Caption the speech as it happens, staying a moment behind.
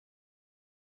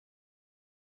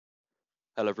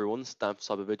Hello everyone, Stan for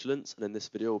Cybervigilance, and in this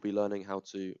video we'll be learning how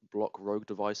to block rogue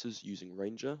devices using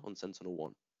Ranger on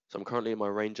SentinelOne. So I'm currently in my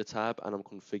Ranger tab and I'm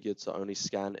configured to only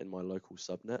scan in my local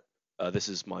subnet. This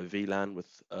is my VLAN with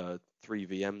 3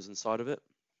 VMs inside of it,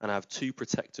 and I have 2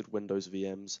 protected Windows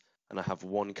VMs, and I have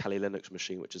 1 Kali Linux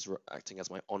machine which is acting as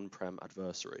my on-prem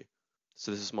adversary. So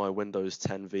this is my Windows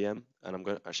 10 VM, and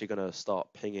I'm actually going to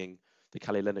start pinging the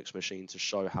Kali Linux machine to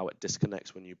show how it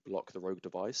disconnects when you block the rogue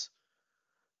device.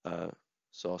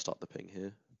 So I'll start the ping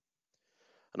here.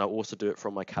 And I'll also do it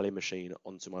from my Kali machine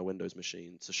onto my Windows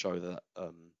machine to show that,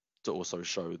 to also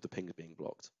show the ping being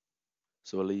blocked.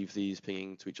 So we'll leave these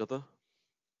pinging to each other.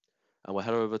 And we'll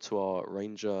head over to our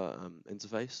Ranger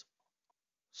interface.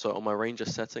 So on my Ranger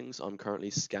settings, I'm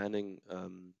currently scanning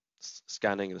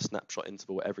the snapshot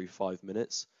interval every 5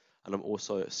 minutes. And I'm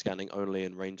also scanning only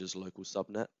in Ranger's local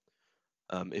subnet.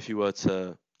 If you were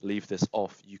to leave this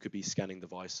off, you could be scanning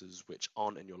devices which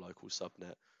aren't in your local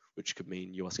subnet, which could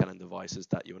mean you are scanning devices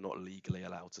that you're not legally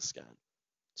allowed to scan.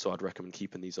 So I'd recommend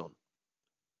keeping these on.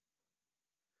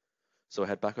 So I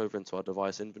head back over into our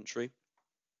device inventory.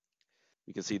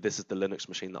 You can see this is the Linux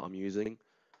machine that I'm using.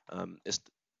 It's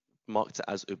marked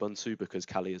as Ubuntu because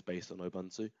Kali is based on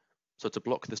Ubuntu. So to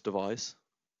block this device,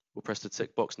 we'll press the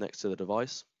tick box next to the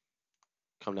device,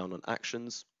 come down on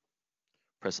Actions,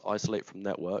 press Isolate from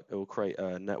Network. It will create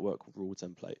a network rule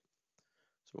template.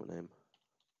 So we'll name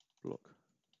block.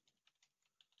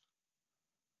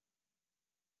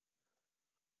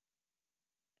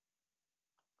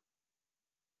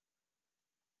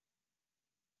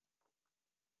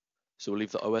 So we'll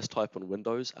leave the OS type on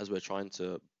Windows, as we're trying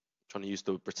to use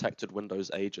the protected Windows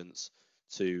agents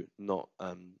to not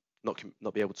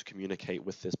be able to communicate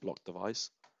with this blocked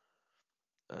device.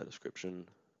 Description.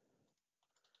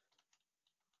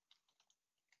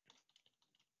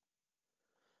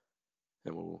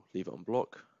 And we'll leave it on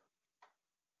block.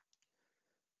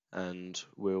 And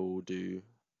we'll do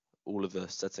all of the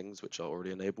settings which are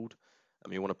already enabled.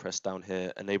 And we want to press down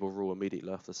here, enable rule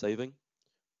immediately after saving.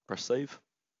 Press save.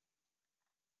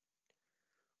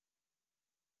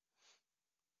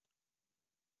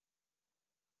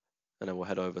 And then we'll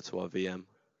head over to our VM.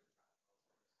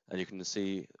 And you can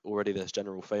see already there's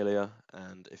general failure.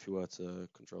 And if you were to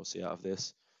Control C out of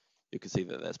this, you can see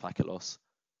that there's packet loss.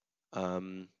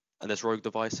 And this rogue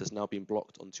device has now been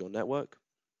blocked onto your network.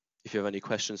 If you have any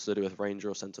questions to do with Ranger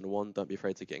or SentinelOne, don't be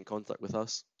afraid to get in contact with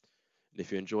us. And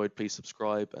if you enjoyed, please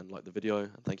subscribe and like the video,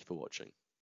 and thank you for watching.